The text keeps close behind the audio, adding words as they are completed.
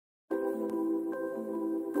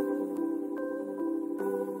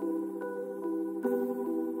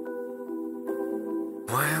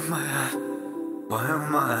am I at? Why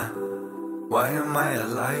am I at? Why am I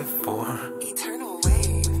alive for? Eternal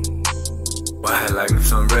wave. Why I like me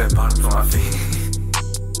some red bottoms on my feet?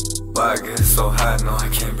 Why I get so high, no I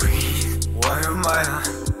can't breathe? Why am I at?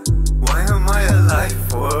 Why am I alive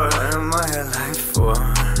for? Why am I alive for?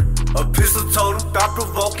 A pistol told him,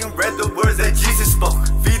 thought-provoking, read the words that Jesus spoke.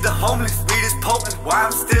 Feed the homeless, read his potent, why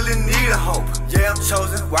I'm still in need of hope. Yeah, I'm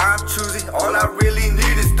chosen, why I'm choosing, all I really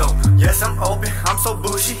need is dope. Yes, I'm open, I'm so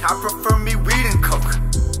bushy, I prefer me weed and coke.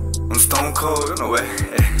 I'm stone cold in a way,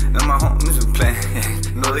 and my homies been playing.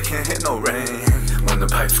 No, they can't hit no rain when the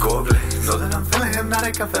pipes go ablaze. Know that I'm feeling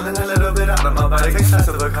hypnotic, I'm feeling a little bit out of my body. Take shots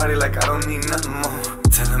of Bacardi like I don't need nothing more.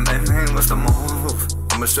 Tell him, man, what's the move?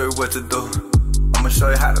 I'ma show you what to do, I'ma show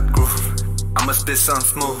you how to groove. I'ma spit something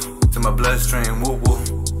smooth to my bloodstream, woo woo.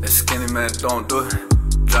 That skinny man don't do it.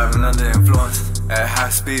 Driving under influence, at high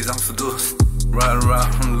speeds I'm seduced. Riding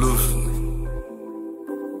around, I'm loose.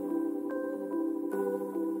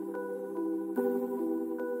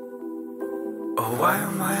 Oh, why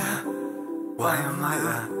am I at? Why am I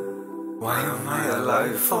at? Why am I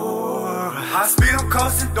alive for? High speed I'm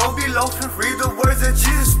coasting, don't be loafing. Read the words that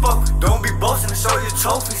Jesus spoke. Don't be boasting to show your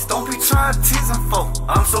trophies. Don't be trying to tease them folk.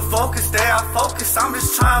 I'm so focused, they are focused. I'm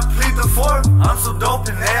just trying to plead the fourth. I'm so dope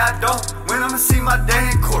and they I don't. When I'ma see my day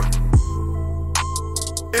in court?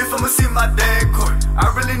 If I'ma see my day in court, I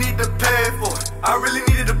really need to pay for it. I really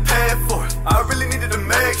needed to pay for it. I really needed to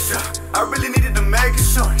make sure. I really needed to make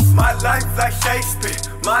assurance. My life like Shakespeare.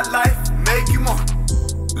 My life make you more.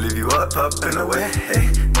 Leave you up and away. Hey,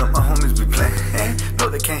 know my homies be playing. Hey, know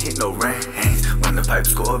they can't hit no rain when the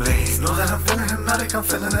pipes go ablaze. Know that I'm feeling hypnotic, I'm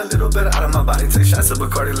feeling a little bit out of my body. Take shots of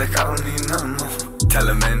Bacardi like I don't need nothing more. Tell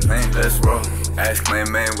him, man, let's roll. Ask man,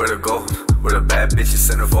 where to go? Where the bad bitches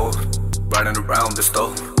centerfold. Riding around the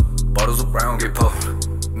stove. Bottles of brown get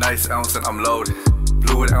pulled. Nice ounce and I'm loaded.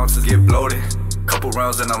 Fluid ounces get bloated. Couple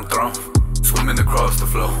rounds and I'm thrown. Swimming across the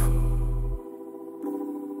floor.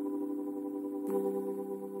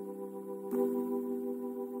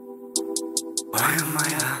 Why am I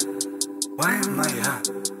at? Why am I at?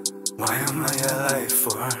 Why am I alive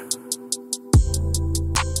for?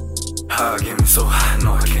 How I get me so high,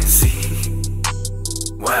 no I can't see.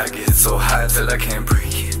 Why I get so high till I can't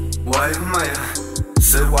breathe? Why am I at?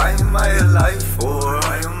 Said why am I alive for?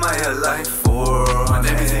 Why am I alive for? My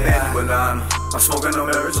name is Emanuel Olano. I'm smoking no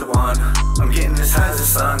marijuana. I'm getting as high as the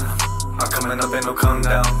sun. I'm coming up, ain't no come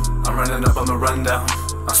down. I'm running up, I'ma run down.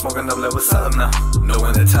 I'm smoking up, like what's up now?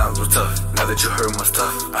 Knowing that times were tough. Now that you heard my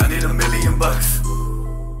stuff, I need $1 million.